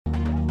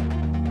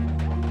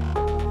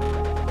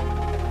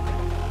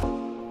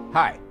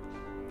Hi,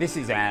 this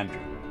is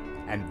Andrew,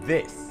 and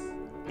this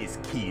is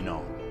Keen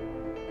On,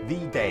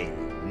 the daily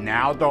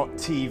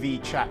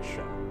Now.tv chat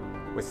show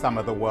with some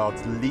of the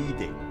world's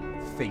leading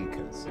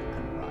thinkers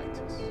and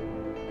writers.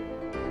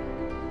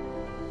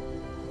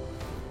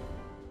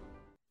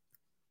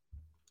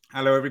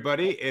 Hello,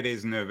 everybody. It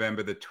is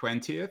November the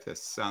 20th, a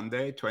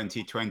Sunday,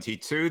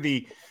 2022.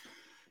 The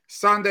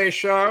Sunday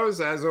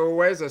shows, as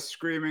always, are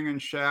screaming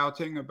and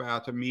shouting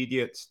about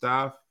immediate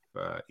stuff.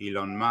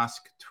 Elon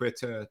Musk,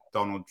 Twitter,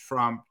 Donald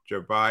Trump,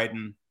 Joe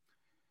Biden,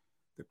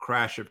 the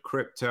crash of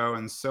crypto,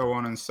 and so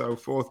on and so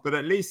forth. But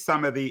at least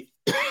some of the,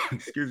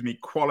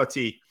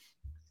 quality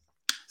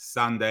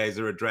Sundays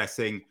are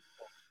addressing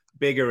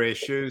bigger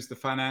issues. The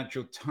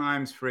Financial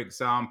Times, for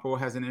example,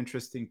 has an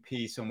interesting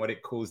piece on what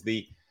it calls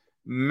the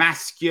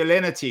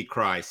masculinity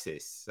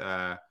crisis,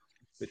 the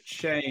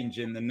change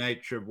in the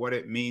nature of what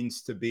it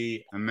means to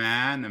be a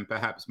man, and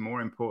perhaps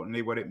more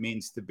importantly, what it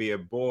means to be a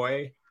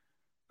boy.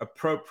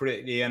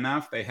 Appropriately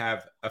enough, they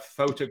have a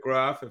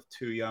photograph of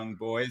two young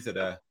boys at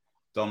a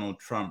Donald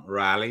Trump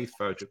rally.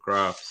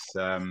 Photographs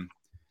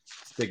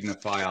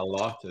signify a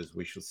lot, as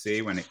we shall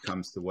see, when it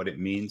comes to what it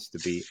means to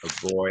be a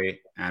boy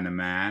and a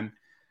man.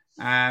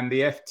 And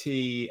the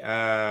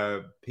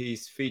FT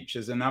piece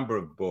features a number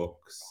of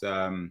books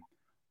on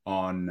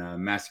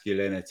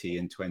masculinity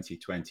in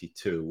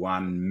 2022.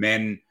 One,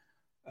 Men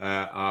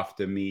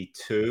After Me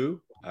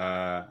Too.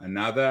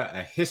 Another,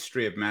 A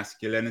History of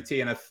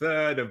Masculinity, and a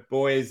third of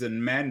Boys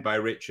and Men by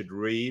Richard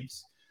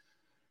Reeves,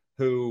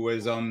 who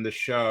was on the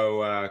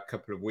show a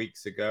couple of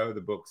weeks ago. The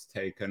book's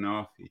taken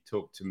off. He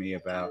talked to me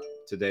about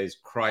today's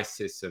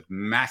crisis of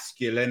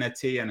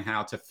masculinity and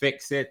how to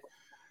fix it.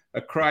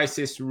 A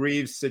crisis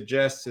Reeves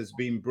suggests has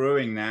been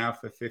brewing now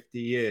for 50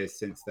 years,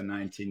 since the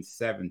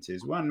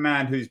 1970s. One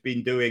man who's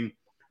been doing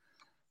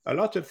a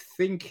lot of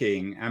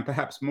thinking and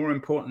perhaps more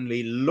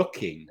importantly,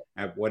 looking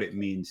at what it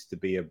means to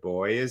be a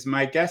boy is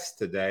my guest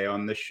today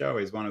on the show.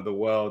 Is one of the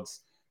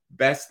world's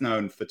best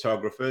known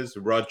photographers,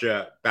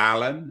 Roger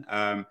Ballen.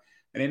 And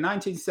in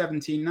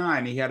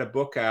 1979, he had a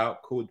book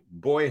out called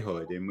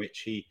Boyhood, in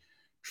which he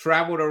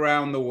traveled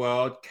around the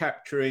world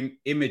capturing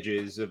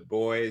images of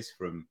boys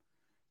from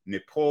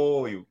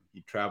Nepal.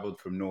 He traveled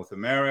from North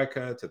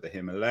America to the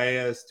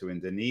Himalayas, to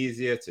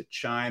Indonesia, to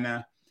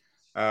China,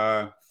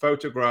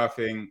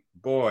 photographing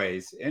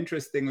boys.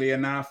 Interestingly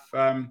enough,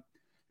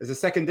 there's a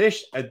second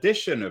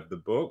edition of the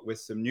book with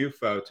some new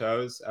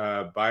photos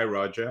by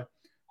Roger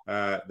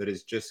that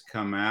has just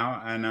come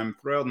out. And I'm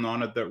thrilled and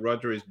honored that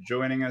Roger is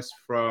joining us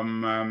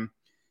from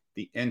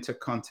the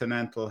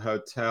Intercontinental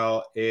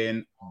Hotel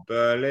in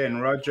Berlin.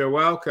 Roger,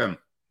 welcome.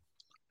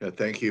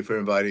 Thank you for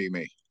inviting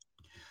me.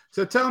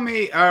 So tell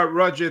me,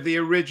 Roger, the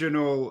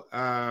original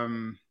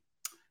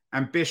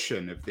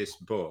ambition of this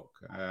book,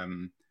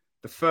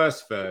 the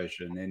first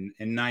version in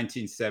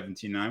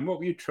 1979. What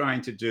were you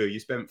trying to do? You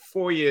spent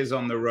 4 years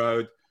on the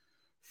road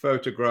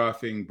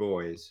photographing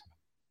boys.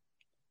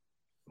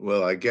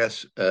 Well, I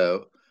guess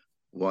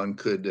one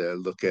could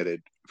look at it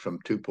from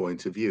 2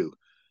 points of view.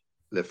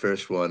 The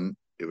first one,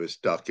 it was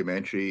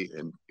documentary,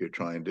 and you're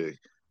trying to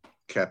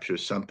capture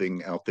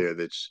something out there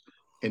that's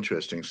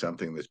interesting,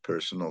 something that's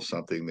personal,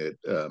 something that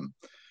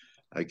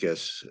I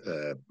guess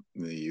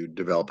you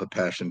develop a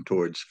passion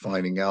towards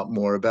finding out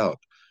more about.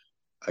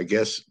 I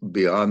guess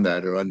beyond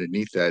that, or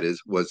underneath that,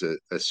 was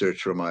a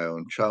search for my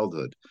own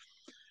childhood.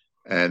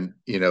 And,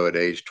 at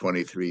age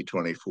 23,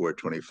 24,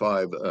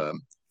 25,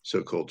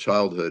 so-called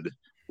childhood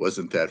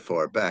wasn't that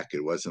far back.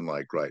 It wasn't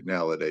like right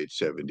now at age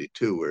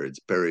 72, where it's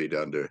buried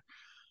under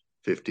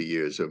 50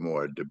 years or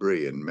more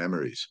debris and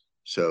memories.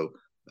 So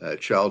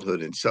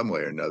childhood in some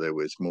way or another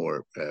was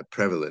more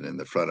prevalent in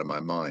the front of my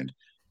mind.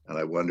 And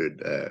I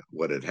wondered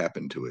what had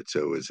happened to it.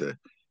 So it was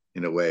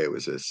in a way, it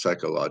was a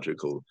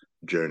psychological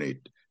journey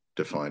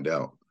to find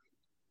out.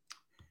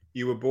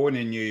 You were born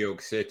in New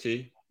York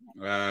City,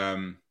 at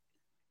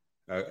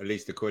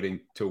least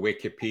according to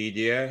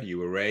Wikipedia. You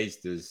were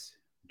raised as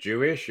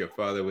Jewish. Your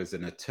father was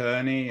an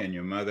attorney, and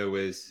your mother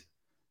was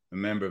a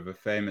member of a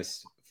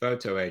famous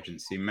photo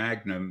agency,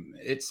 Magnum.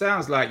 It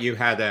sounds like you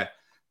had a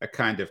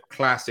kind of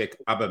classic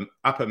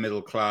upper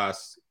middle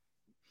class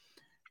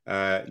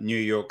New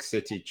York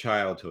City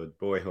childhood,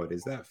 boyhood.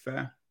 Is that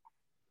fair?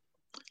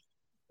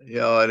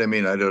 Yeah, I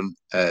mean, I don't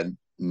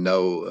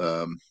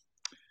know,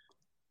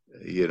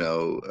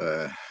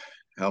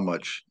 how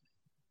much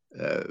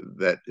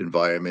that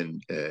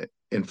environment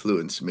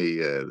influenced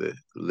me,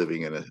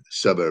 living in a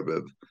suburb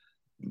of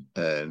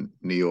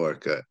New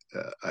York.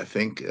 I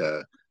think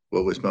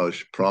what was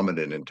most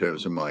prominent in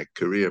terms of my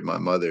career, my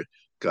mother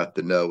got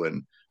to know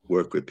and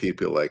work with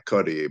people like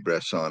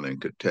Cartier-Bresson and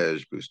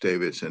Cortez,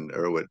 Gustavus, and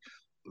Irwin,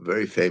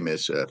 very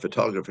famous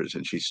photographers.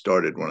 And she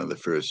started one of the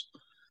first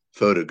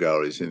photo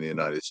galleries in the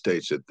United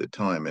States at the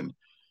time. And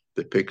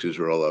the pictures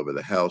were all over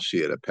the house. She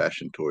had a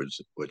passion towards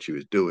what she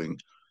was doing.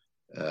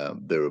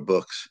 There were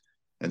books.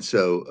 And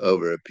so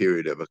over a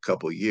period of a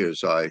couple of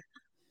years, I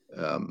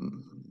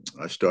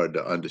started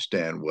to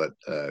understand what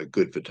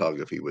good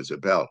photography was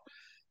about.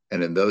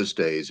 And in those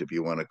days, if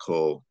you want to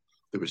call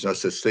there was no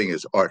such thing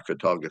as art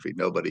photography.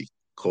 Nobody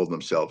called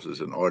themselves as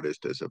an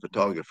artist, as a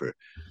photographer.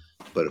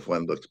 But if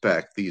one looks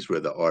back, these were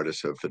the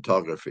artists of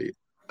photography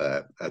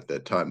at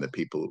that time, the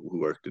people who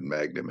worked in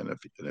Magnum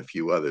and a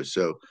few others.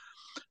 So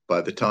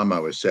by the time I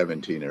was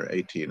 17 or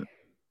 18,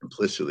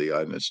 implicitly,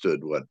 I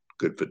understood what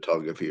good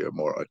photography or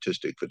more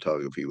artistic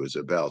photography was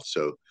about.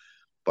 So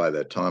by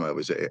that time, I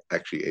was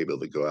actually able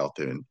to go out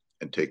there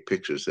and take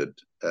pictures that,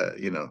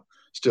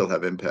 still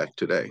have impact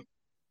today.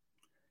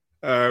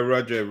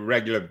 Roger,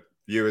 regular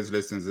viewers,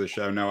 listeners of the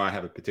show know I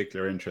have a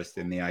particular interest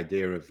in the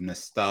idea of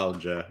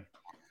nostalgia.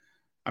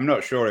 I'm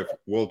not sure if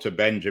Walter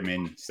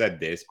Benjamin said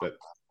this, but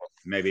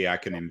maybe I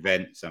can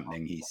invent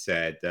something. He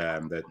said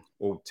that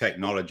all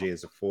technology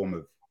is a form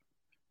of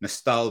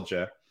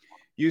nostalgia.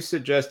 You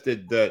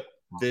suggested that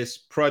this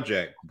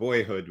project,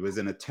 Boyhood, was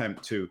an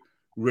attempt to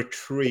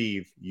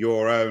retrieve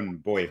your own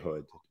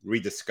boyhood,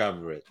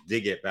 rediscover it,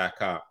 dig it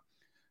back up.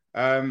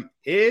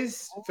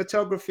 Is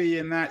photography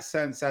in that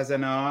sense as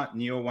an art,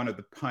 and you're one of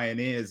the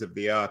pioneers of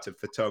the art of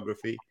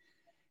photography,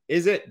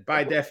 is it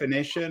by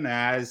definition,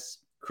 as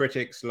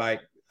critics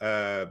like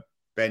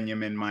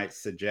Benjamin might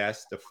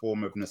suggest, a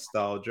form of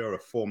nostalgia or a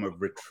form of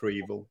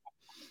retrieval?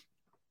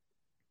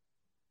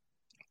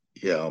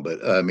 Yeah,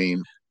 but I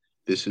mean,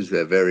 this is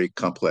a very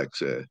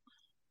complex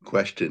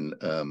question.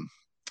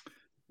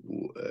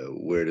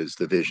 Where does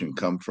the vision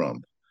come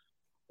from?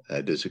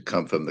 Does it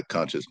come from the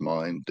conscious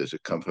mind? Does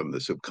it come from the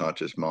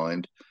subconscious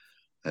mind?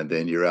 And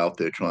then you're out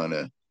there trying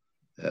to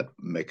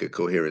make a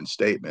coherent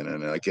statement.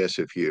 And I guess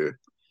if you're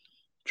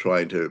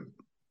trying to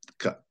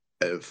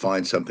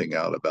find something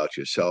out about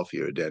yourself,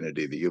 your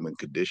identity, the human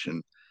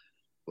condition,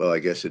 well, I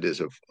guess it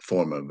is a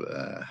form of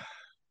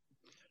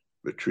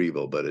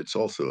retrieval, but it's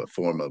also a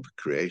form of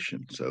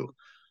creation. So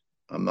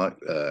I'm not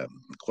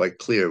quite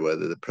clear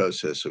whether the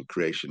process of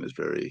creation is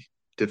very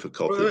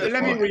difficult to define.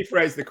 Let me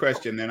rephrase the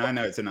question then. I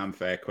know it's an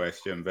unfair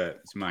question,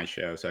 but it's my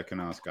show, so I can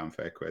ask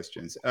unfair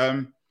questions.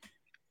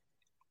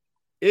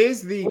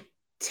 Is the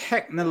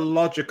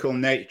technological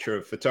nature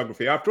of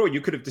photography, after all,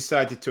 you could have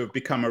decided to have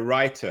become a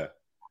writer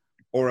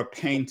or a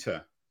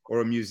painter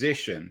or a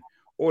musician,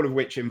 all of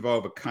which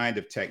involve a kind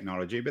of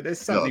technology, but there's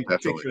something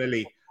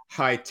particularly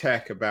high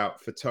tech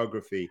about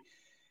photography.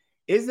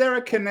 Is there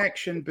a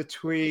connection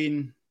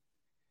between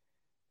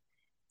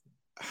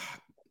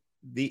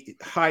the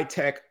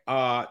high-tech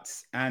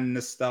arts and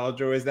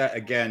nostalgia, or is that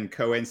again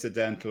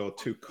coincidental or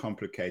too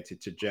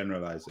complicated to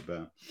generalize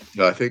about?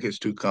 No, I think it's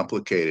too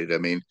complicated. I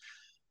mean,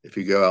 if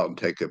you go out and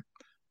take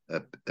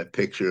a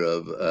picture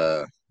of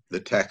the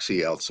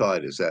taxi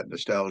outside, is that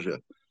nostalgia?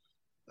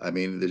 I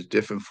mean, there's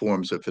different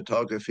forms of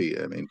photography.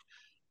 I mean,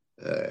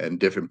 and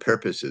different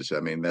purposes. I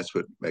mean, that's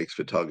what makes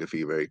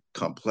photography very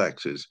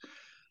complex. Is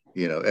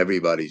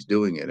everybody's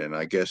doing it, and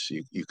I guess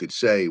you could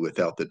say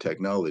without the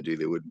technology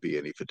there wouldn't be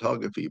any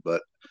photography.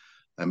 But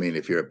I mean,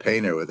 if you're a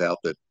painter, without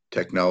the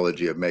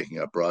technology of making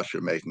a brush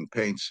or making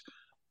paints,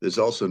 there's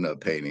also no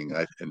painting.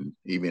 And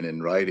even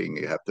in writing,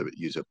 you have to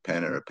use a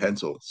pen or a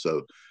pencil.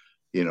 So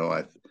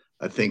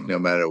I think no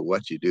matter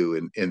what you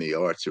do in the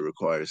arts, it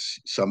requires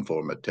some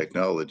form of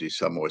technology,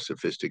 some more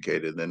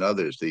sophisticated than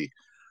others. The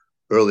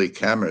early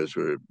cameras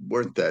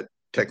weren't that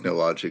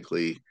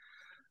technologically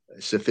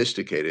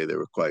sophisticated. They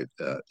were quite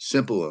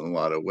simple in a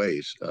lot of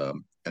ways.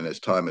 And as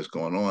time has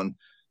gone on,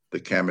 the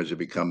cameras have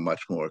become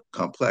much more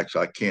complex.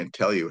 I can't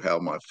tell you how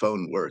my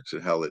phone works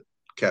and how it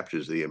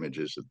captures the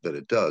images that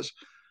it does,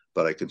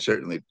 but I can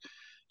certainly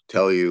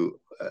tell you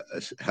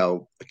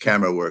how a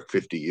camera worked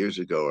 50 years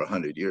ago or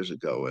 100 years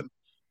ago.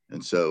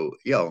 And so,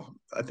 yeah,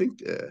 I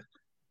think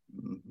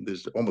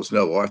there's almost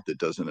no art that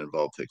doesn't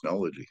involve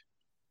technology.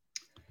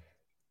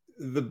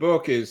 The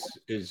book is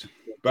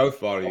both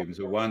volumes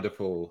are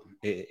wonderful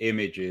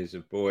images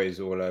of boys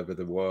all over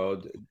the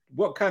world.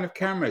 What kind of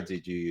camera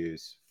did you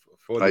use?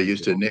 I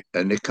used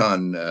a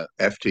Nikon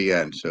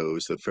FTN. So it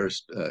was the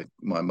first,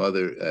 my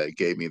mother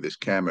gave me this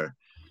camera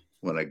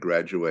when I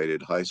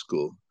graduated high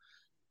school.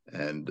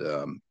 And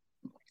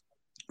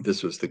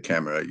this was the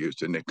camera I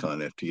used, a Nikon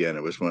FTN.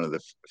 It was one of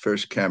the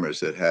first cameras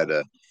that had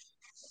it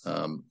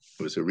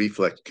was a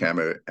reflex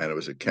camera, and it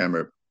was a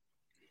camera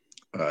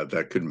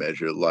that could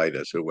measure light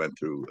as it went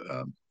through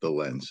the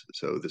lens.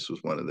 So this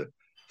was one of the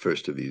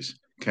first of these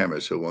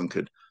cameras. So one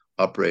could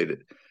operate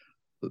it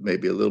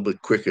maybe a little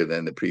bit quicker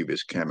than the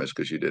previous cameras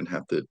because you didn't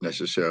have to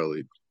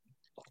necessarily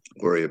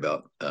worry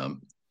about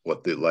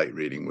what the light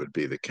reading would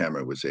be. The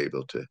camera was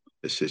able to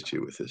assist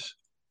you with this.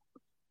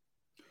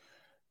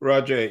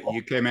 Roger,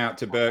 you came out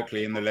to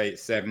Berkeley in the late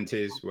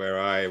 70s, where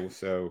I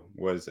also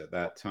was at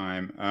that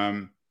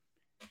time.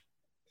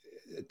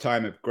 A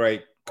time of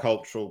great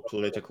cultural,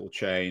 political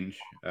change,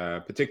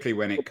 particularly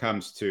when it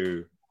comes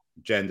to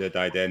gendered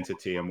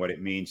identity and what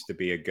it means to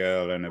be a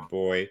girl and a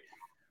boy.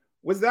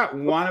 Was that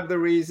one of the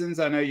reasons?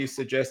 I know you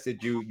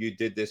suggested you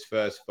did this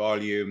first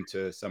volume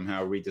to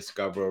somehow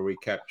rediscover or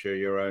recapture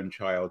your own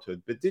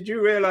childhood, but did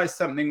you realize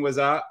something was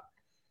up?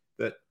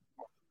 That,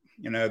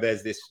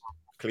 there's this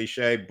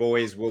cliche,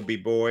 boys will be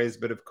boys,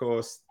 but of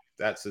course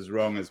that's as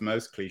wrong as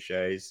most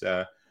cliches.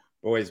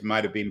 boys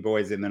might have been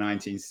boys in the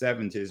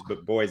 1970s,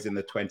 but boys in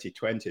the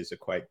 2020s are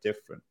quite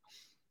different.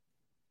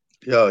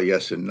 Oh,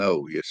 yes and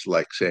no. It's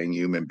like saying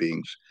human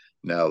beings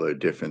now are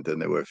different than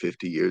they were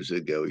 50 years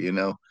ago. You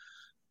know,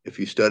 if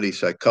you study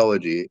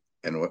psychology,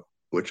 and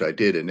which I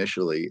did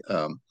initially,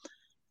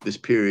 this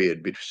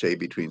period, say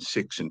between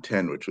 6 and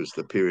 10, which was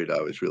the period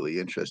I was really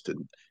interested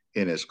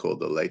in, is called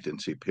the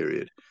latency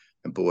period.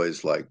 And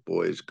boys like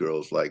boys,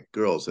 girls like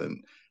girls.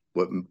 And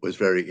what was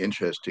very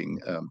interesting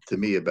to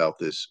me about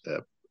this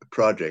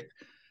project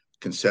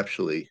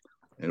conceptually,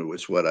 and it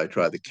was what I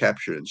tried to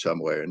capture in some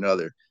way or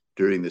another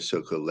during this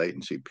so-called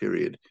latency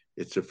period.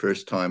 It's the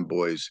first time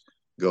boys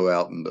go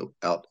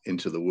out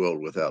into the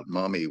world without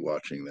mommy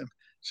watching them.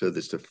 So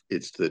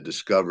it's the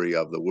discovery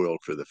of the world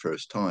for the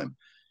first time.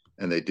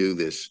 And they do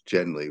this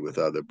generally with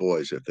other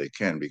boys if they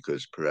can,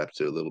 because perhaps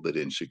they're a little bit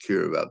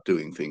insecure about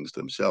doing things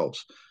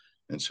themselves.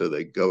 And so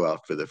they go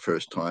out for the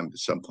first time,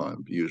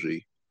 sometimes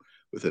usually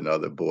with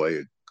another boy,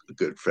 a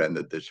good friend,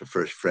 that there's the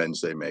first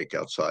friends they make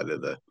outside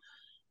of the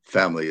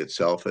family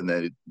itself, and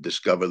they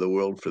discover the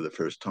world for the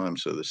first time.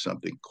 So there's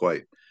something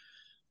quite,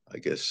 I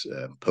guess,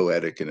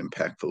 poetic and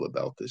impactful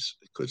about this,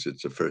 because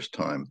it's the first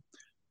time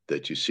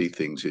that you see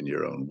things in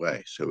your own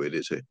way. So it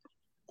is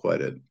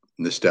quite a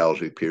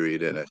nostalgic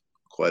period and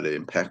quite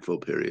an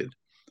impactful period.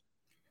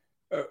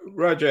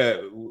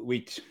 Roger,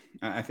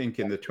 I think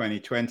in the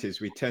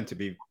 2020s, we tend to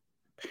be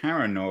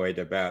paranoid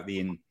about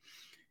the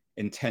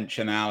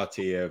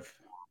intentionality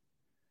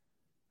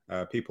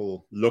of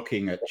people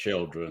looking at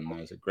children.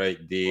 There's a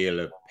great deal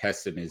of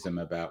pessimism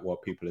about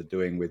what people are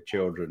doing with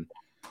children.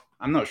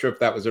 I'm not sure if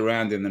that was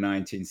around in the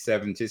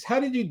 1970s. How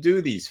did you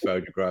do these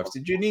photographs?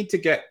 Did you need to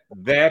get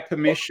their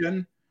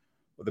permission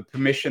or the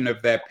permission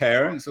of their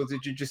parents, or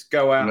did you just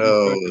go out?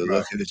 No,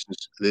 look,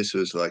 this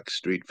was like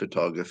street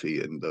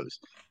photography in those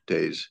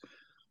days.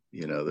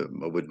 You know,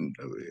 I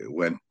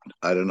went,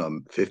 I don't know,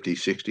 50,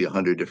 60,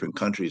 100 different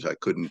countries. I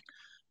couldn't,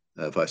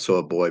 if I saw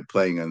a boy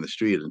playing on the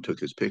street and took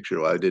his picture,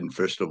 well, I didn't,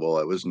 first of all,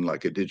 I wasn't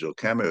like a digital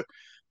camera.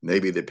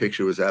 Maybe the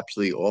picture was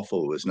absolutely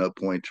awful. There was no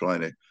point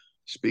trying to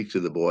speak to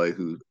the boy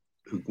who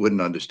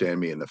wouldn't understand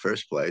me in the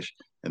first place,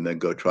 and then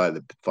go try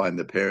to find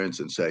the parents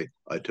and say,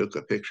 I took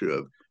a picture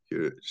of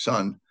your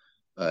son.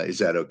 Is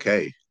that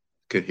okay?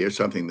 Could hear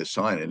something to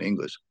sign in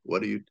English.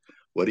 What are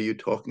you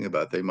talking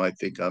about? They might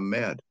think I'm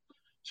mad.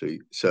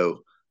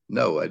 So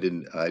no, I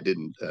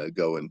didn't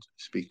go and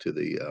speak to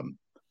the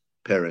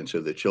parents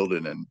of the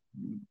children and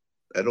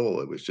at all.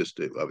 It was just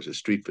I was a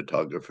street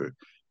photographer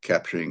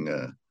capturing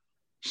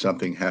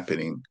something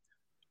happening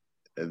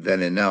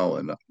then and now,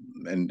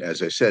 and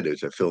as I said,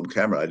 it's a film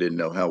camera. I didn't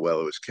know how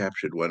well it was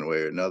captured one way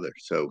or another,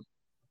 so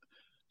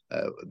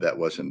that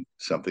wasn't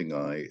something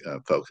I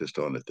focused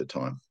on at the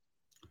time.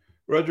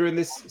 Roger, in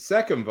this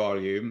second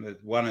volume, the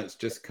one that's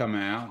just came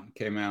out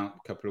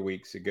a couple of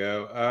weeks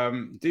ago,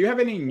 do you have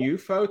any new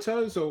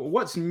photos, or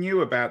what's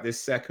new about this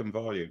second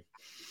volume?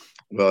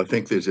 Well, I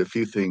think there's a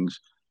few things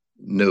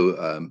new,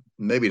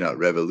 maybe not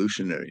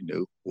revolutionary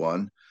new.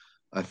 One,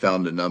 I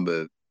found a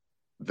number of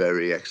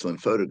very excellent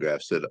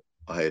photographs that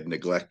I had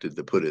neglected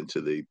to put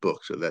into the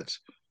book. So that's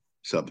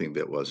something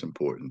that was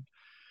important.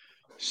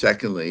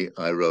 Secondly,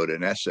 I wrote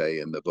an essay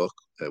in the book.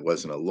 It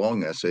wasn't a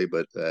long essay,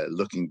 but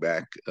looking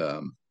back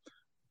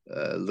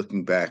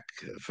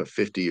for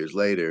 50 years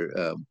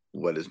later,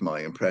 what is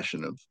my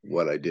impression of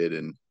what I did,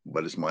 and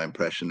what is my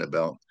impression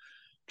about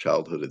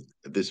childhood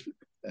at this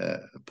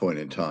point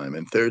in time.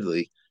 And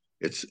thirdly,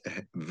 it's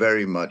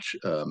very much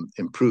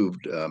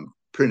improved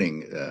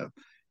printing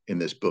in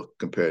this book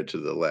compared to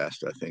the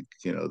last. I think,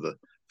 the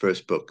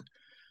first book,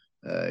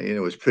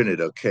 was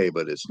printed okay,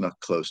 but it's not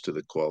close to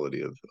the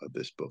quality of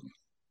this book.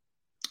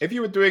 If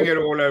you were doing it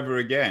all over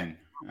again,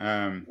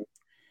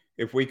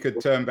 if we could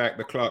turn back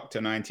the clock to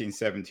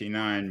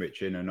 1979,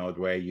 which in an odd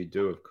way you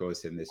do, of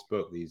course, in this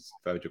book, these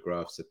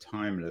photographs are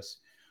timeless.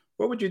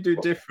 What would you do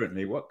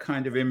differently? What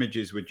kind of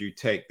images would you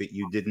take that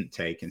you didn't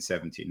take in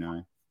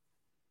 79?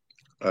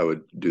 I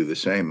would do the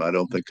same. I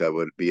don't think I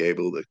would be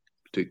able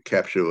to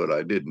capture what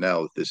I did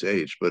now at this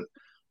age, but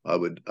I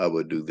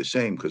would do the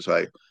same, because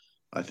I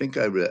think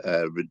I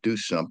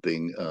reduced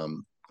something.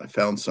 I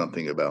found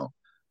something about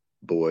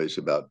boys,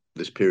 about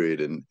this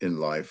period in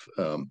life,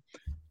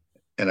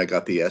 and I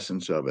got the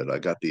essence of it. I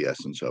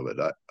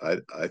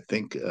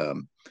think,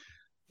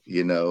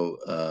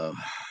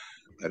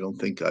 I don't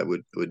think I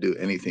would do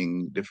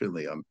anything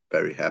differently. I'm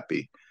very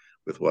happy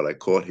with what I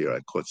caught here. I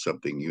caught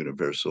something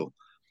universal.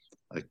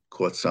 I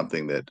caught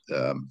something that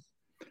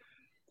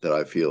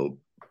I feel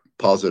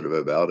positive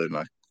about, and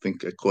I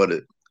think I caught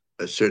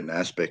a certain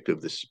aspect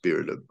of the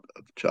spirit of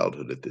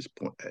childhood at this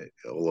point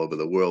all over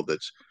the world that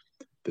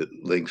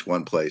links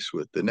one place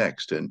with the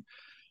next. And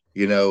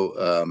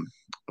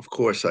of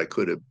course, I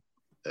could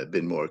have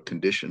been more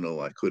conditional.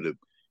 I could have,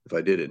 if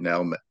I did it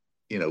now,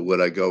 would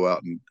I go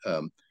out and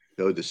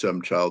go to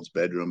some child's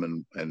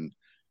bedroom and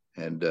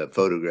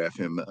photograph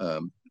him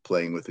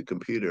playing with the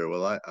computer?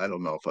 Well, I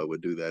don't know if I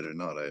would do that or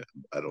not.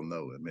 I don't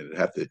know. I mean, it'd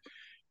have to,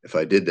 if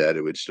I did that,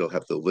 it would still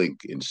have to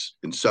link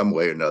in some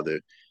way or another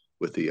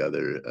with the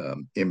other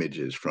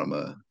images from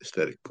a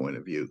aesthetic point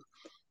of view.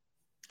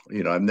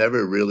 I've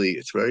never really,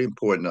 it's very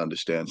important to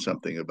understand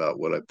something about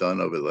what I've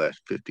done over the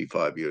last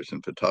 55 years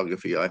in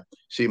photography. I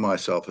see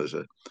myself as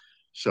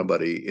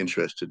somebody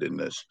interested in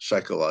the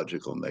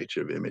psychological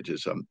nature of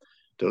images. I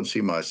don't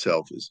see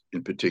myself as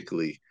in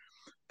particularly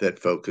that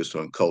focused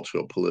on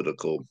cultural,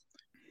 political,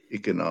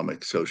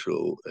 economic,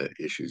 social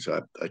issues.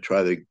 I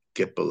try to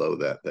get below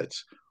that.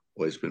 That's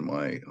always been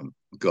my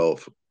goal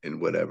in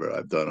whatever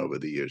I've done over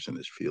the years in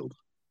this field.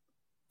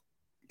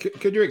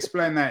 Could you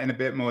explain that in a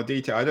bit more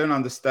detail? I don't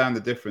understand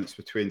the difference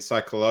between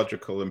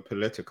psychological and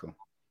political.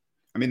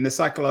 I mean, the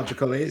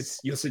psychological is,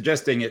 you're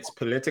suggesting it's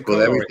political.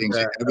 Well,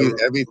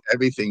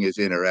 everything is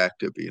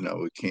interactive.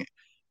 You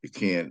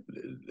can't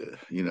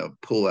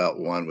pull out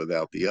one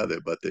without the other.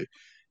 But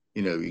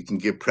you can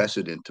give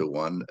precedent to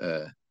one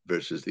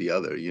versus the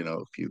other.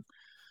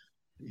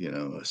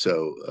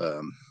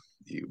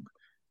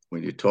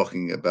 When you're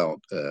talking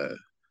about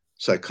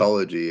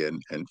psychology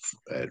and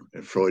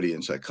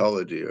Freudian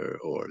psychology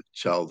or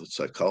childhood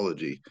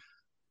psychology,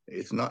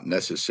 it's not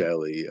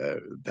necessarily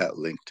that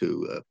linked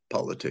to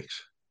politics.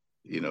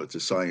 It's a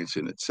science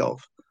in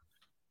itself.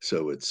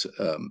 So it's,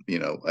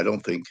 I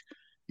don't think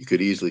you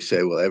could easily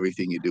say, well,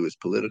 everything you do is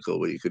political.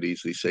 Well, you could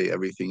easily say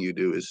everything you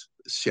do is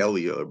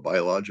cellular or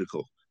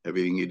biological.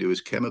 Everything you do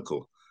is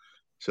chemical.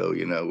 So,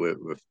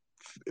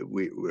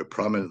 we're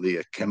prominently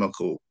a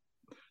chemical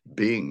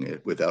being.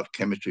 Without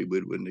chemistry,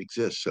 we wouldn't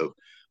exist. So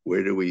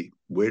what do we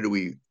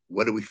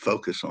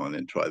focus on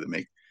and try to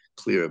make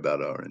clear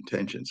about our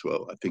intentions?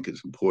 Well, I think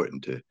it's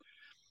important to,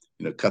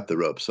 cut the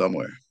rope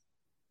somewhere.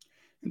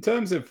 In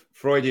terms of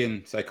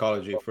Freudian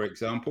psychology, for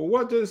example,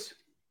 what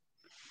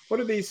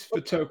are these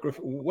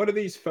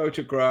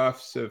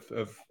photographs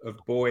of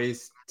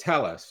boys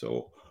tell us,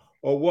 or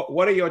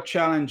what are your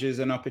challenges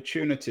and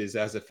opportunities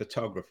as a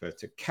photographer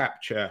to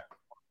capture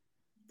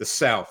the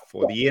self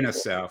or the inner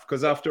self?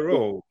 Because after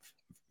all,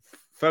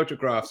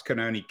 photographs can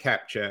only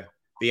capture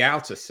the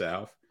outer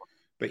self,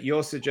 but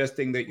you're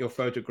suggesting that your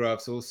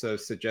photographs also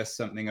suggest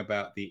something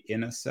about the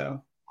inner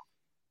self?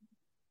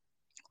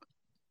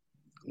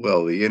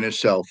 Well, the inner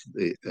self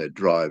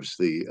drives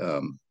the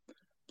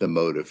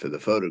motive for the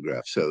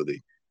photograph. So the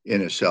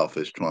inner self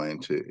is trying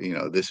to,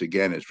 this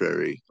again is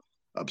very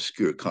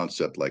obscure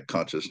concept like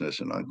consciousness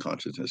and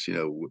unconsciousness.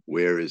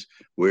 Where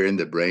in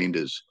the brain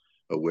does,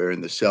 or where in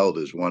the cell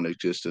does one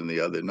exist and the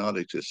other not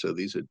exist? So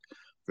these are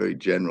very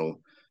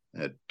general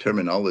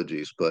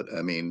terminologies. But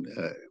I mean,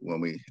 when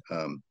we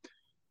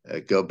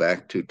go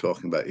back to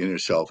talking about inner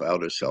self,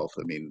 outer self,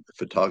 I mean,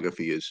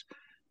 photography is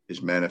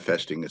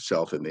manifesting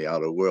itself in the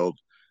outer world.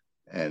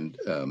 And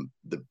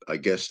I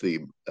guess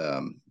the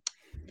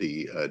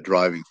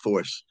driving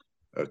force,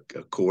 a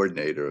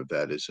coordinator of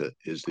that is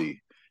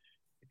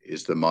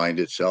the mind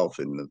itself,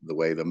 and the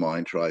way the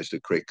mind tries to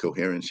create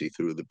coherency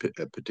through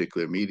a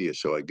particular media.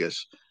 So I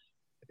guess,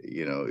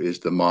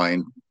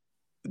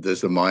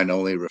 does the mind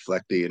only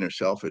reflect the inner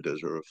self, or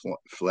does it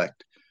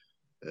reflect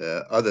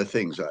other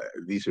things?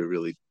 These are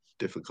really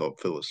difficult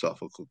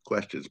philosophical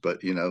questions,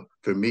 but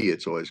for me,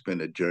 it's always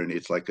been a journey.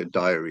 It's like a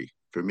diary.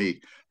 For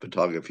me,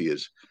 photography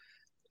is,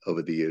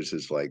 over the years,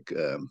 is like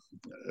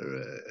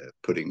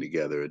putting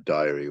together a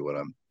diary, what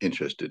I'm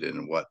interested in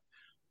and what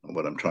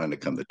I'm trying to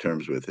come to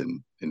terms with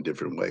in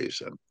different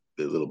ways.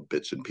 The little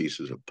bits and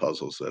pieces of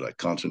puzzles that I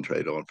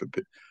concentrate on for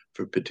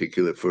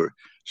a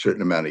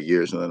certain amount of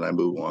years, and then I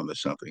move on to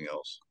something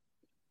else.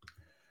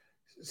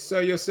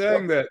 So you're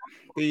saying that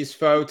these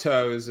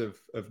photos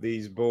of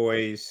these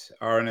boys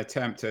are an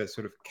attempt to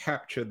sort of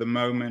capture the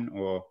moment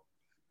or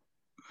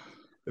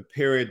the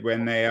period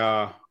when they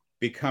are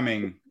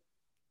becoming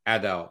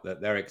adult,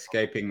 that they're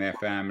escaping their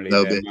family.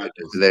 No,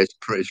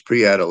 it's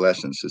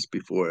pre-adolescence. It's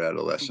before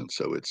adolescence.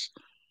 So it's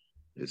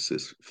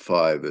this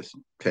 5 or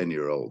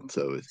 10-year-old.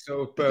 So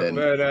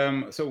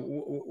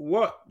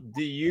what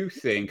do you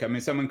think? I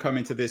mean, someone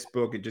coming to this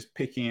book and just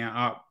picking it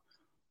up,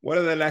 what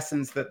are the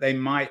lessons that they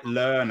might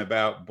learn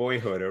about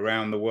boyhood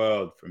around the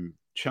world, from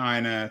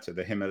China to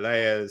the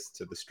Himalayas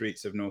to the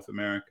streets of North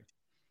America?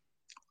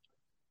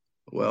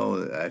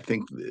 Well, I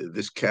think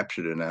this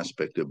captured an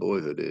aspect of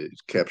boyhood. It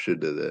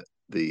captured the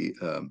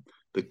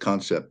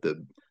concept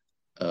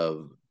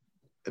of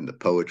and the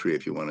poetry,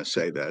 if you want to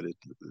say that.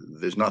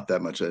 There's not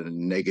that much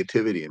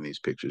negativity in these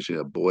pictures.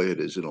 Boyhood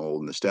is an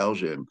old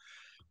nostalgia, and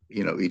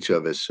each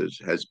of us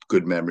has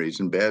good memories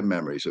and bad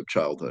memories of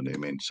childhood. I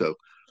mean,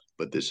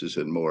 but this is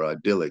a more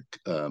idyllic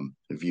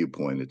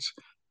viewpoint. It's,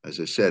 as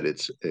I said,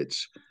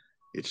 it's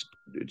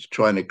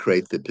trying to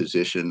create the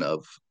position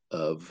of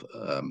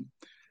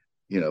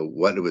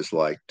what it was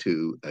like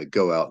to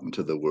go out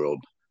into the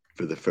world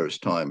for the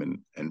first time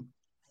and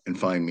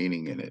find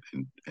meaning in it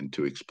and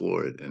to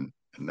explore it, and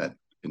that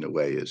in a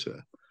way is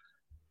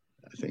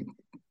I think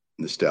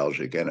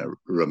nostalgic and a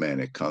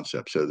romantic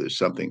concept. So there's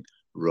something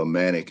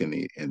romantic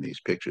in these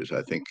pictures.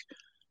 I think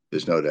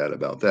there's no doubt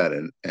about that.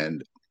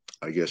 And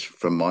I guess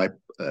from my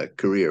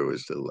career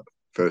was the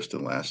first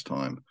and last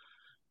time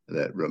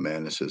that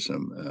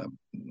romanticism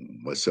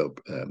was so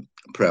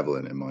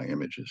prevalent in my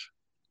images.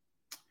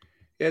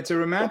 It's a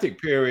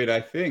romantic period, I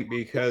think,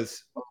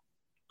 because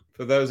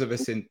for those of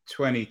us in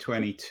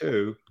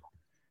 2022,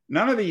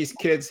 none of these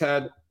kids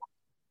had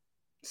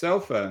cell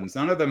phones.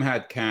 None of them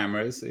had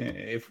cameras.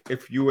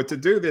 If you were to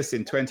do this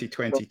in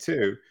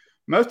 2022,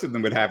 most of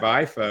them would have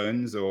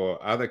iPhones or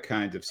other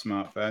kinds of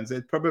smartphones.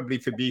 They'd probably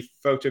be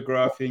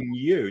photographing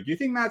you. Do you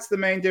think that's the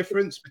main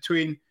difference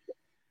between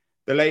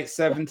the late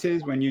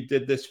 70s when you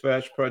did this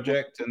first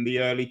project and the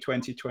early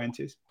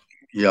 2020s?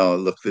 Yeah,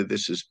 look,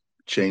 this has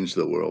changed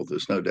the world.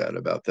 There's no doubt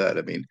about that.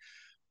 I mean,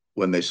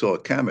 when they saw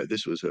a camera,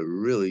 this was a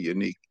really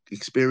unique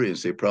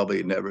experience. They probably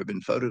had never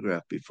been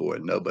photographed before,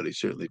 and nobody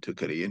certainly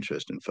took any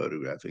interest in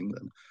photographing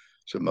them.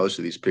 So most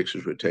of these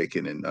pictures were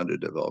taken in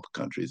underdeveloped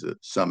countries,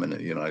 some in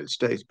the United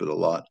States, but a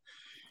lot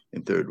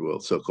in third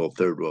world, so-called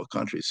third world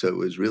countries. So it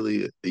was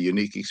really a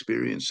unique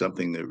experience,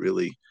 something that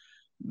really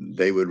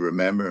they would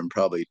remember and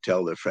probably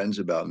tell their friends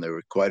about. And they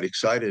were quite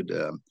excited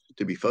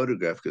to be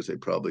photographed because they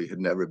probably had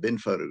never been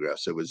photographed.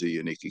 So it was a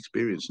unique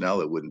experience.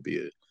 Now it wouldn't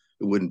be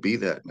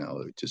that now.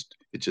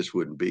 It just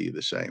wouldn't be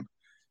the same.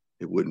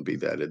 It wouldn't be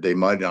that. They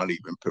might not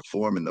even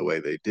perform in the way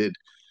they did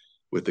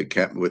with the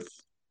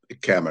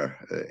camera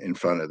in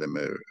front of them.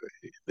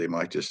 They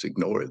might just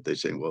ignore it. They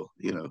say, well,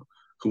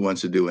 who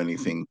wants to do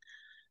anything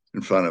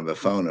in front of a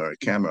phone or a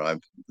camera?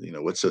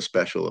 What's so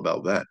special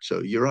about that?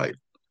 So you're right.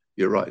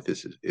 You're right.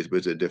 It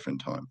was a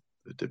different time,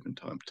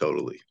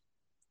 totally.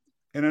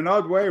 In an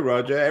odd way,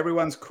 Roger,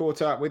 everyone's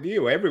caught up with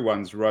you.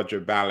 Everyone's Roger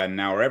Ballen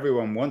now, or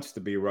everyone wants to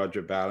be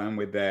Roger Ballen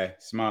with their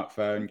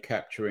smartphone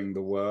capturing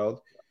the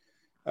world.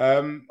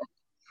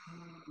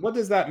 What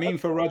does that mean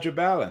for Roger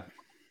Ballen?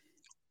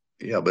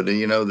 Yeah, but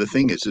the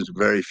thing is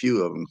very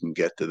few of them can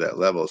get to that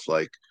level. It's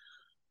like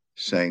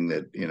saying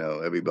that,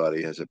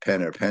 everybody has a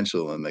pen or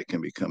pencil and they can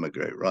become a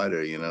great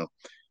writer.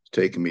 It's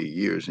taken me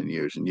years and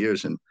years and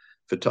years. And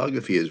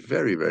photography is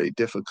very, very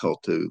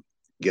difficult to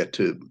get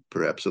to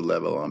perhaps a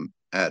level I'm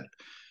at.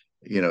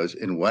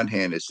 In one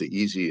hand, it's the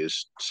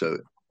easiest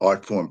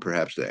art form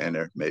perhaps to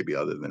enter, maybe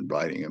other than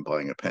writing and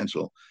buying a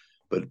pencil.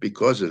 But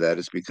because of that,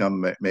 it's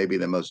become maybe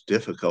the most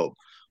difficult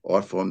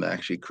art form to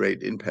actually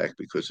create impact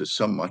because there's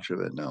so much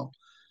of it now.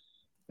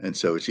 And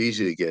so it's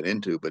easy to get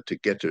into, but to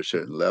get to a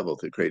certain level,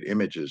 to create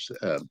images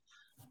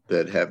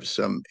that have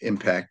some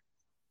impact,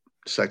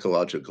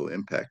 psychological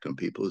impact on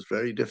people is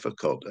very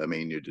difficult. I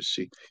mean, you're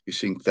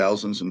seeing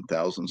thousands and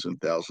thousands and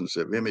thousands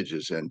of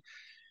images, and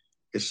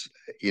it's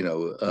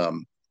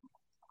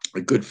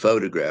a good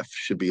photograph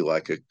should be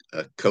like a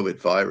COVID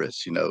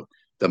virus.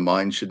 The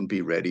mind shouldn't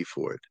be ready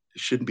for it.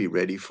 It shouldn't be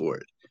ready for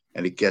it,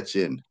 and it gets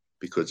in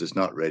because it's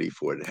not ready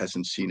for it. It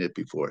hasn't seen it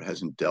before. It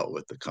hasn't dealt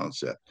with the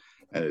concept,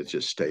 and it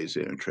just stays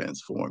there and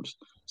transforms.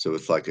 So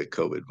it's like a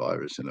COVID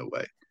virus in a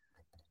way.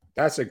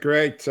 That's a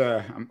great,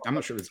 I'm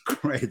not sure it's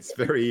great. It's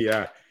very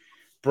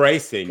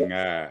bracing,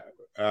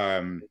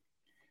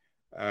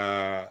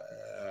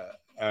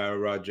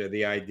 Roger,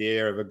 the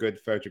idea of a good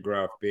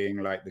photograph being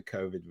like the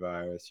COVID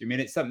virus. You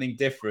mean it's something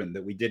different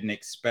that we didn't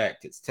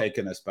expect? It's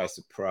taken us by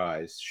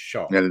surprise,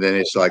 shock. And then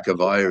it's like a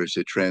virus.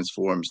 It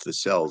transforms the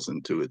cells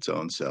into its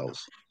own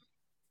cells.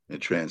 It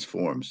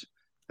transforms.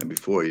 And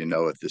before you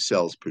know it, the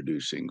cell's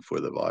producing for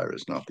the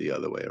virus, not the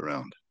other way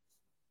around.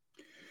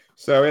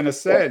 So in a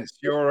sense,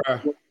 you're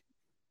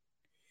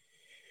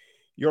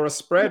a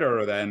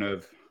spreader then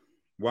of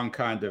one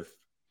kind of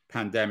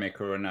pandemic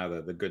or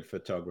another, the good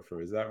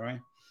photographer. Is that right?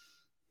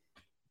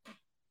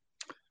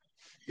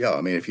 Yeah,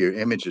 I mean, if your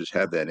images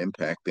have that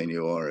impact, then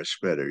you are a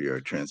spreader. You're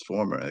a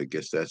transformer. I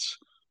guess that's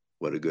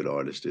what a good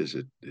artist is.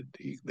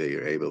 They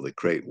are able to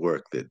create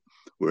work that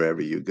wherever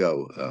you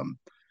go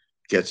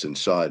gets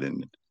inside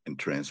and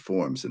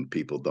transforms, and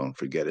people don't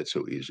forget it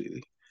so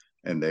easily.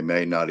 And they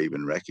may not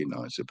even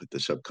recognize it, but the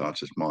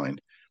subconscious mind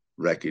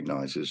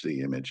recognizes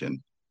the image and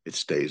it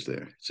stays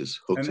there. It just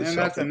hooks itself. And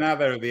that's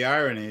another of the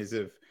ironies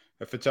of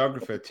a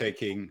photographer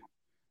taking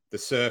the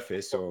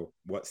surface, or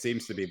what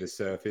seems to be the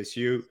surface.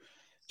 You,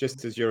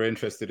 just as you're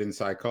interested in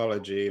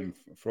psychology and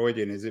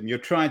Freudianism, you're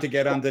trying to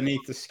get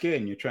underneath the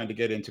skin. You're trying to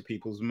get into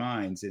people's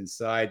minds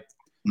inside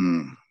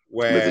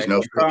where there's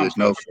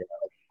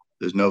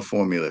no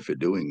formula for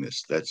doing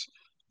this.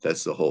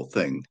 That's the whole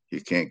thing.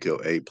 You can't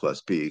go A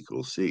plus B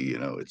equals C.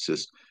 It's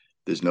just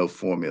there's no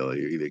formula.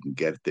 You either can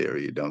get there or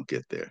you don't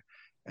get there.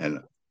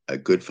 And a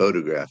good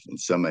photograph in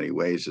so many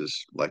ways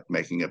is like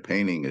making a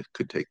painting. It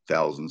could take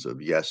thousands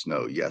of yes,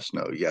 no, yes,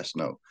 no, yes,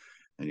 no.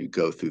 And you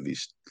go through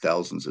these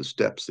thousands of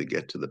steps to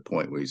get to the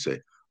point where you say,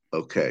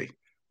 okay,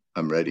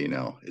 I'm ready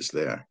now. It's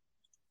there.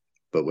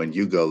 But when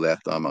you go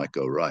left, I might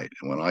go right.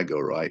 And when I go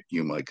right,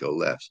 you might go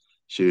left.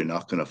 So you're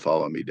not going to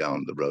follow me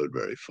down the road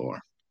very far.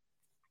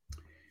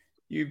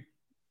 You've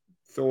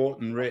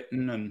thought and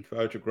written and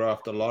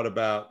photographed a lot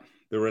about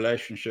the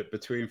relationship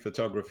between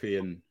photography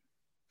and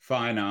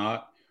fine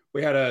art.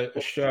 We had a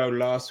show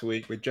last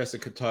week with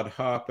Jessica Todd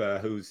Harper,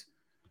 who's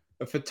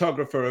a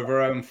photographer of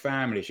her own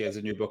family. She has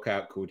a new book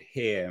out called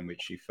Here, in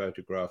which she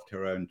photographed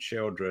her own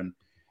children.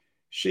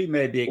 She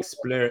made the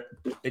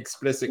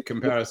explicit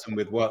comparison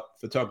with what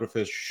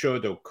photographers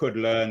should or could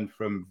learn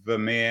from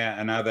Vermeer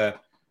and other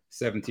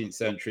 17th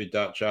century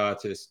Dutch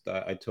artist.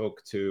 I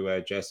talked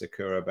to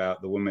Jessica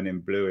about The Woman in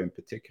Blue in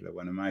particular,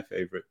 one of my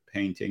favorite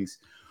paintings.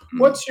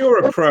 What's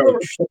your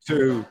approach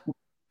to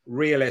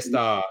realist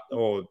art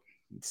or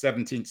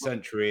 17th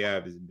century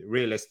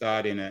realist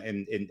art in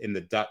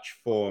the Dutch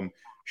form?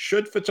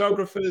 Should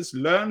photographers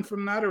learn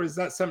from that, or is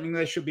that something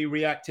they should be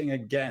reacting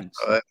against?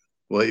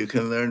 Well, you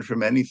can learn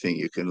from anything.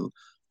 You can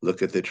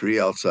look at the tree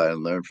outside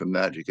and learn from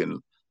that. You can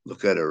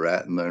look at a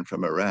rat and learn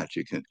from a rat.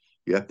 You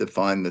have to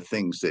find the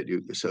things that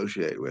you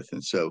associate with.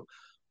 And so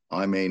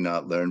I may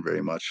not learn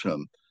very much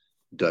from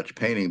Dutch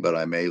painting, but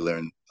I may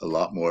learn a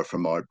lot more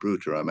from Art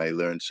Brut, or I may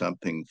learn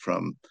something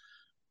from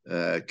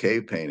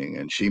cave painting.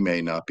 And she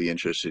may not be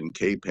interested in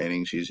cave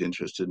painting. She's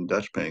interested in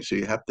Dutch painting. So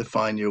you have to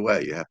find your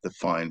way. You have to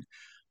find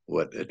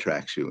what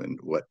attracts you and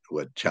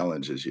what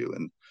challenges you.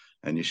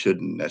 And you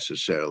shouldn't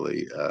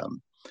necessarily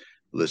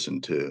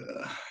listen to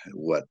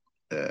what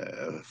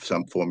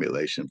some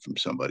formulation from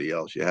somebody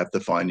else. You have to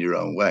find your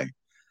own way.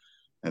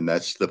 And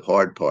that's the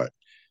hard part.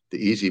 The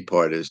easy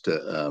part is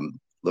to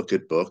look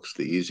at books.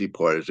 The easy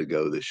part is to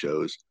go to the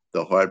shows.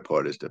 The hard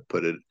part is to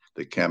put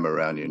the camera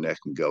around your neck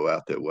and go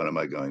out there. What am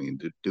I going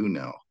to do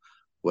now?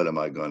 What am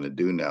I going to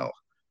do now?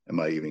 Am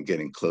I even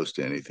getting close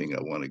to anything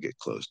I want to get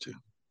close to?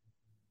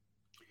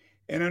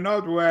 In an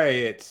odd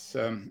way, it's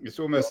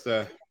almost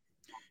if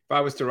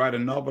I was to write a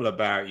novel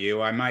about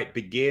you, I might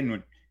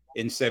begin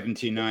in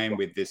 79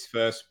 with this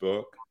first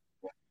book.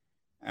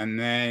 And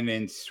then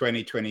in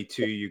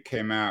 2022, you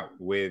came out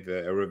with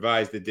a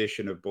revised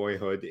edition of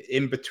Boyhood.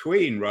 In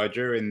between,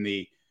 Roger, in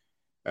the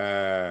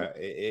more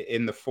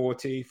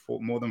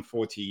than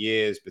 40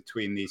 years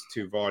between these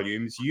two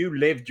volumes, you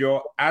lived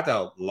your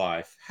adult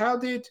life. How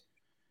did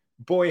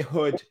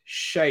Boyhood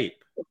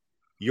shape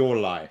your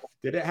life?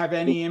 Did it have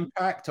any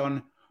impact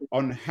on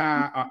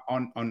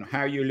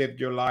how you lived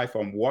your life,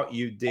 on what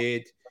you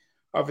did,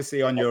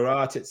 obviously on your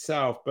art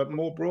itself, but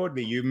more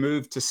broadly, you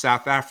moved to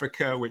South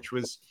Africa, which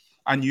was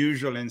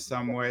unusual in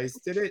some ways.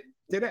 Did it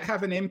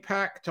have an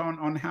impact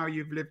on how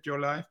you've lived your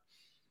life?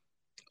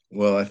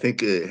 Well, I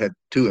think it had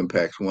two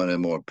impacts. One in a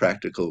more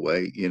practical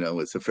way.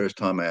 It's the first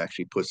time I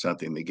actually put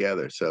something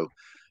together. So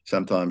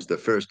sometimes the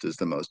first is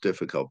the most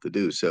difficult to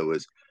do. So it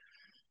was,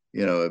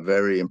 a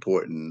very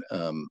important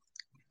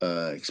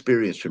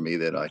experience for me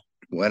that I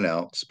went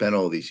out, spent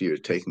all these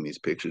years taking these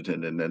pictures,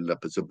 and then ended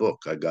up as a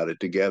book. I got it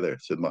together.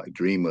 So my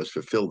dream was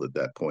fulfilled at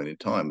that point in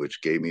time,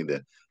 which gave me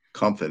the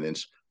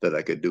confidence that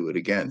I could do it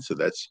again. So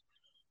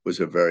was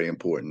a very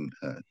important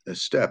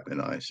step. And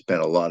I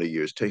spent a lot of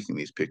years taking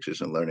these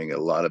pictures and learning a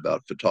lot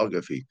about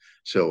photography.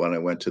 So when I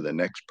went to the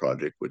next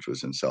project, which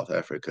was in South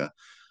Africa,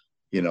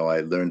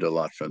 I learned a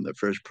lot from the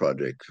first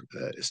project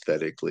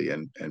aesthetically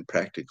and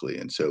practically.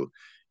 And so,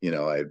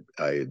 I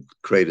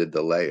created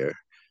the layer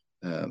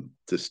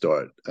to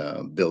start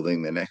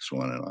building the next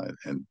one.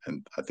 And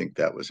I think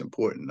that was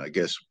important. I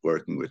guess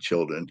working with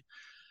children,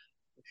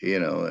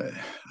 I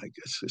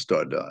guess I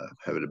started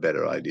having a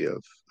better idea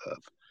of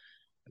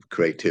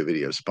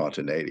creativity, of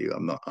spontaneity.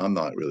 I'm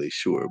not really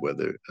sure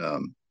whether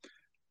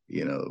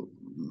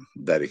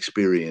that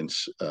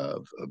experience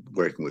of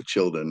working with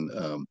children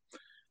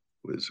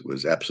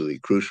was absolutely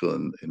crucial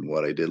in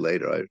what I did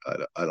later.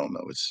 I don't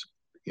know. It's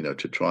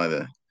to try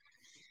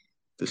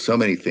there's so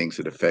many things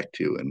that affect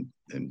you and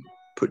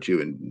put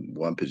you in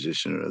one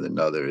position or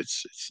another.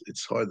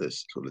 It's hard to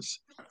sort of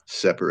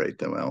separate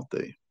them out.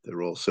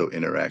 They're all so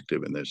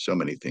interactive, and there's so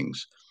many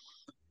things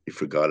you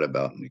forgot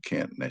about, and you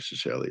can't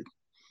necessarily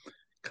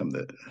come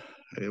to.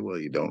 Well,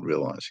 you don't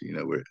realize.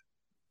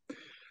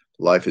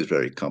 Life is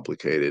very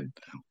complicated.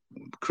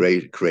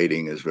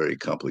 Creating is very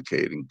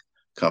complicated,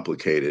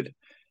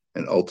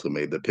 and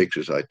ultimately, the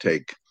pictures I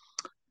take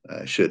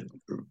should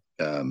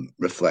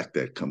reflect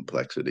that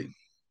complexity.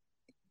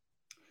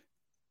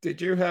 Did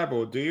you have,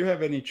 or do you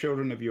have, any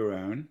children of your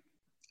own?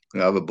 I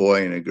have a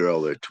boy and a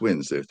girl. They're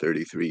twins. They're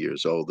 33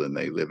 years old, and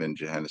they live in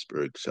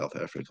Johannesburg, South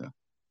Africa.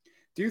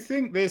 Do you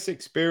think this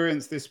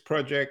experience, this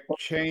project,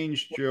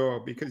 changed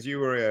because you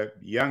were a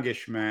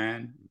youngish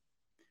man,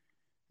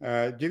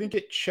 do you think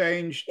it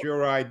changed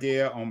your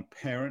idea on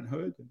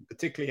parenthood,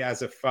 particularly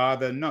as a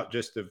father, not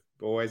just of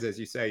boys, as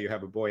you say, you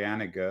have a boy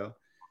and a girl?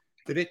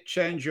 Did it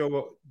change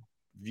your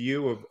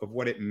view of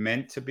what it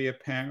meant to be a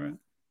parent?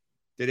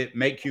 Did it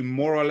make you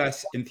more or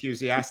less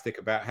enthusiastic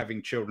about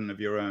having children of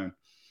your own?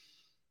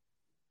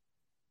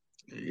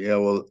 Yeah,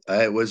 well,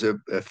 it was a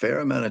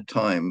fair amount of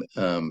time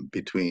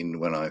between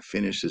when I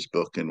finished this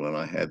book and when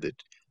I had the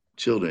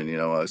children.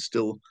 I was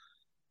still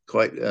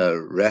quite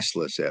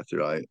restless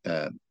after I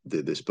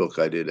did this book.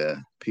 I did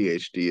a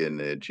PhD in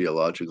the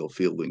geological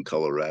field in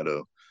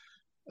Colorado.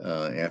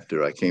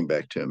 After I came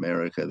back to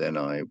America, then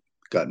I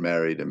got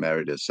married and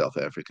married a South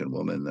African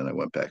woman. Then I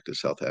went back to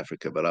South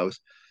Africa, but I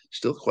was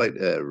still quite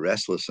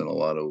restless in a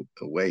lot of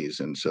ways.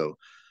 And so,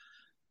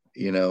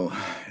 it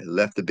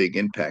left a big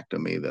impact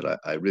on me that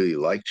I really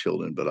liked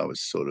children, but I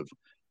was sort of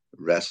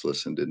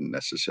restless and didn't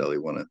necessarily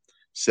want to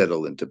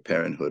settle into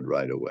parenthood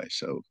right away.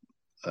 So,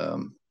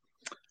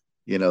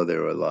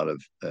 there were a lot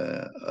of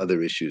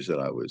other issues that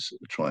I was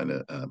trying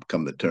to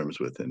come to terms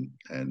with,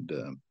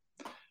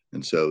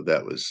 and so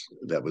that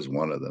was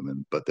one of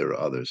them. But there are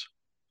others.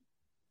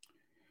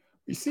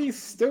 You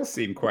still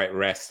seem quite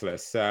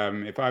restless.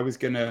 If I was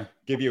going to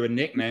give you a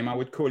nickname, I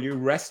would call you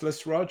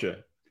Restless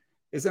Roger.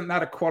 Isn't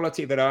that a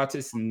quality that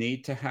artists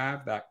need to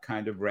have, that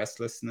kind of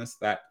restlessness,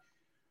 that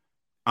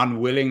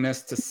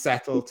unwillingness to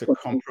settle, to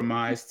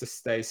compromise, to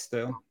stay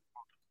still?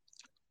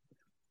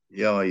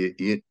 Yeah,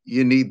 you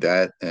need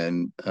that,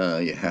 and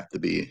you have to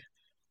be.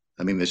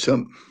 I mean,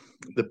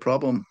 the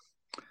problem.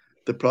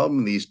 The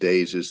problem these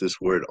days is this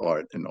word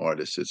art and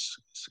artist. It's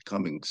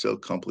becoming so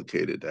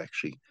complicated to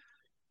actually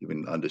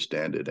even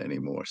understand it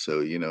anymore. So,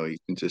 you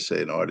can just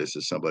say an artist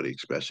is somebody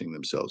expressing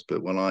themselves.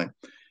 But when I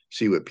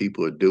see what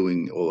people are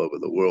doing all over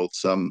the world,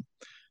 some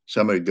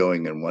are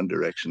going in one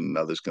direction and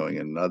others going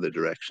in another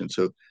direction.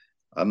 So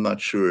I'm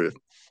not sure if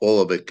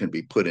all of it can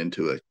be put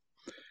into a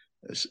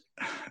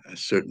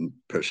certain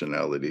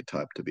personality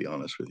type, to be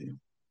honest with you.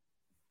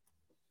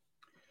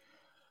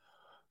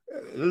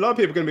 A lot of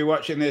people are going to be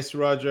watching this,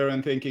 Roger,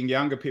 and thinking,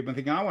 younger people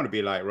thinking, I want to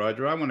be like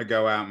Roger. I want to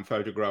go out and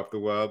photograph the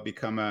world,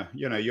 become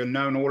you're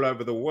known all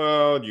over the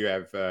world. You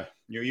have,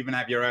 you even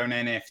have your own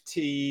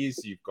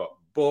NFTs. You've got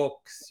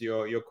books.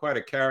 You're quite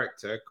a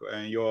character.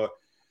 You're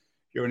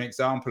an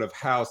example of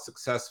how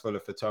successful a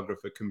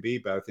photographer can be,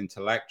 both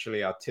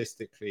intellectually,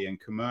 artistically, and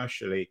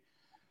commercially.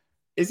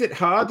 Is it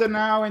harder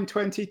now in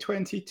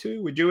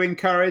 2022? Would you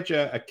encourage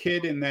a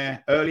kid in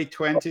their early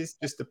 20s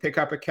just to pick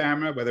up a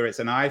camera, whether it's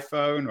an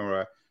iPhone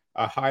or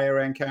a higher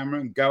end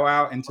camera, and go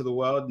out into the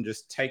world and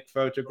just take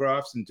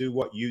photographs and do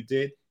what you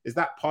did? Is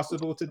that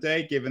possible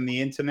today, given the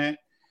internet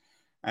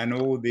and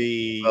all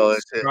the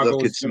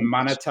struggles to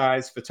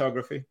monetize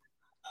photography?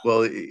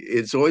 Well,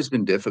 it's always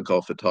been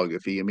difficult,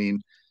 photography. I mean,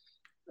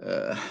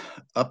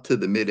 up to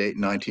the mid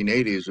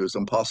 1980s, it was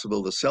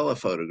impossible to sell a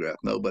photograph.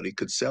 Nobody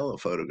could sell a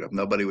photograph.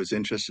 Nobody was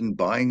interested in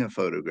buying a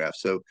photograph.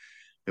 So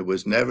it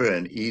was never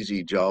an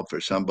easy job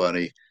for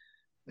somebody,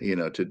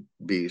 to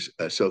be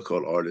a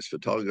so-called artist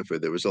photographer.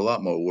 There was a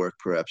lot more work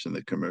perhaps in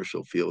the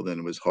commercial field, and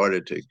it was harder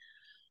to,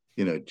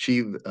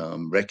 achieve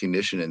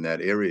recognition in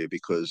that area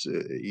because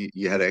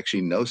you had to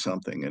actually know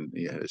something, and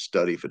you had to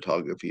study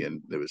photography,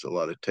 and there was a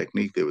lot of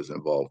technique that was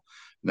involved.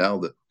 Now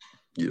that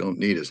you don't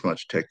need as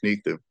much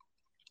technique, the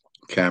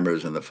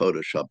cameras and the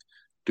Photoshop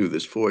do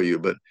this for you.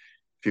 But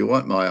if you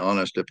want my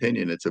honest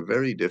opinion, it's a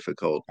very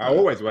difficult. I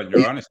always want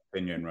your honest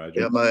opinion,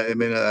 Roger. Yeah,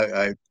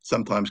 I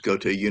sometimes go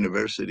to a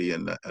university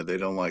and they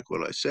don't like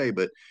what I say,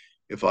 but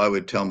if I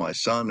would tell my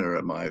son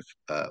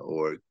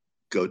or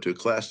go to a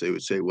class, they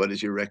would say, "What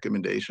is your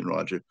recommendation,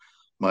 Roger?"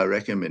 My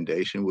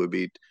recommendation would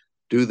be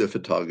do the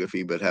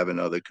photography, but have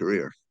another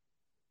career.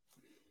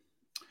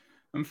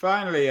 And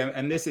finally,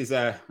 and this is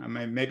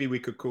maybe we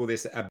could call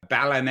this a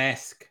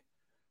Balanesque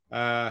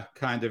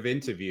kind of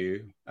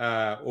interview,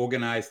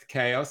 organized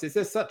chaos. Is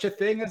there such a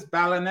thing as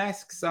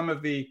Balanesque? Some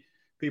of the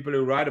people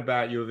who write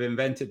about you have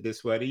invented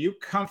this word. Are you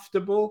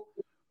comfortable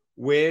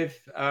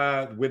with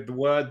the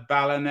word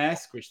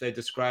Balanesque, which they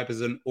describe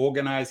as an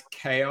organized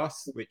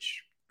chaos,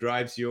 which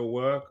drives your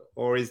work,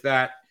 or is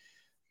that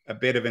a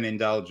bit of an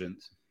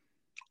indulgence?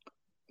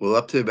 Well,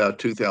 up to about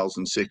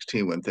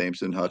 2016, when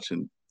Thames and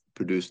Hudson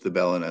produced the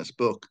Balanesque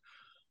book,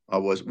 I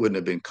wouldn't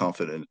have been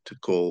confident to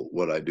call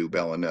what I do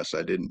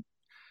Balanesque.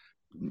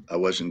 I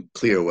wasn't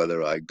clear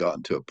whether I'd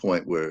gotten to a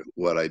point where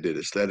what I did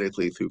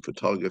aesthetically through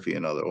photography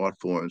and other art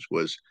forms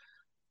was,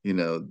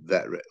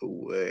 that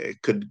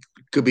it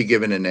could be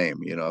given a name.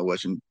 I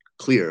wasn't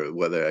clear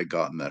whether I'd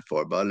gotten that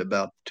far. But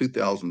about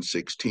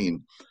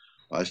 2016,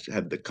 I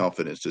had the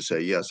confidence to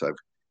say, yes, I've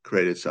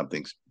created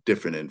something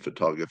different in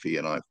photography,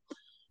 and I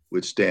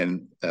would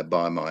stand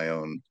by my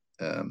own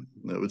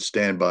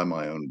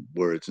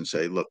words and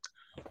say, look,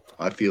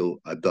 I feel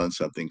I've done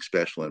something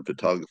special in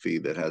photography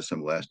that has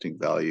some lasting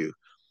value.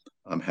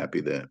 I'm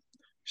happy to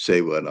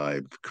say what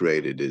I've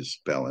created is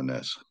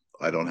Balanesque.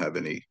 I don't have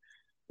any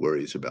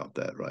worries about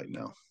that right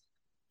now.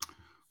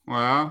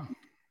 Well,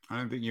 I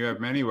don't think you have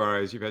many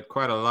worries. You've had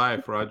quite a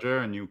life, Roger,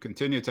 and you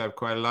continue to have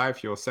quite a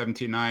life. Your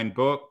 79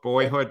 book,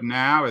 Boyhood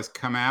Now, has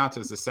come out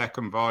as the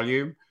second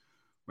volume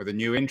with a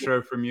new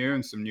intro from you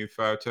and some new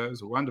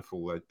photos. A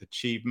wonderful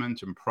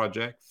achievement and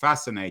project.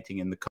 Fascinating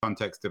in the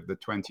context of the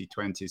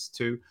 2020s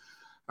too.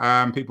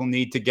 People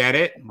need to get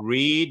it,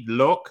 read,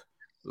 look,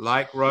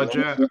 like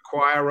Roger,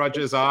 acquire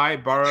Roger's eye,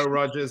 borrow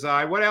Roger's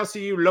eye. What else are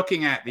you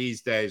looking at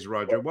these days,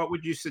 Roger? What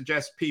would you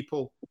suggest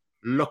people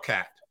look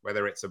at,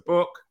 whether it's a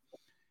book,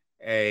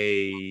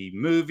 a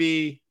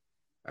movie,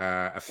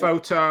 a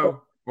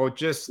photo, or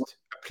just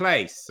a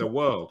place, a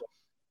world?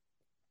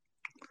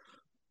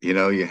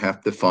 You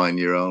have to find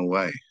your own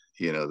way.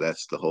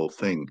 That's the whole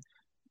thing.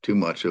 Too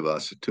much of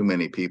us, too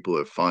many people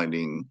are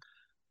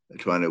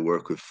trying to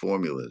work with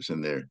formulas,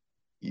 and they're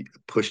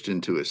pushed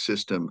into a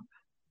system,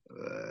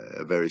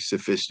 a very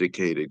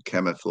sophisticated,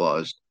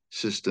 camouflaged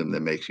system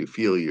that makes you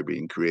feel you're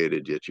being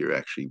created, yet you're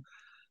actually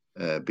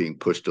being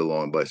pushed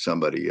along by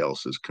somebody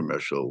else's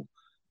commercial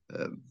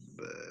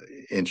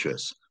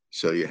interests.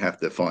 So you have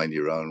to find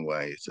your own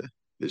way.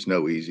 there's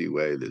no easy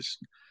way. It's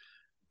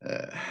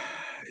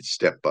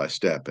step by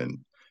step, and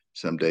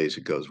some days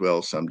it goes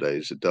well, some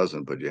days it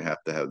doesn't. But you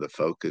have to have the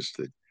focus,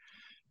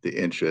 the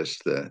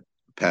interest, the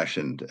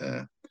passion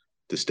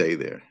to stay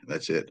there.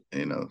 That's it.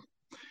 If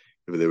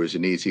there was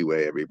an easy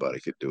way, everybody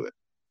could do it.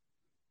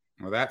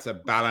 Well, that's a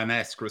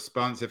Balanesque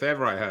response if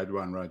ever I heard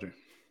one, Roger.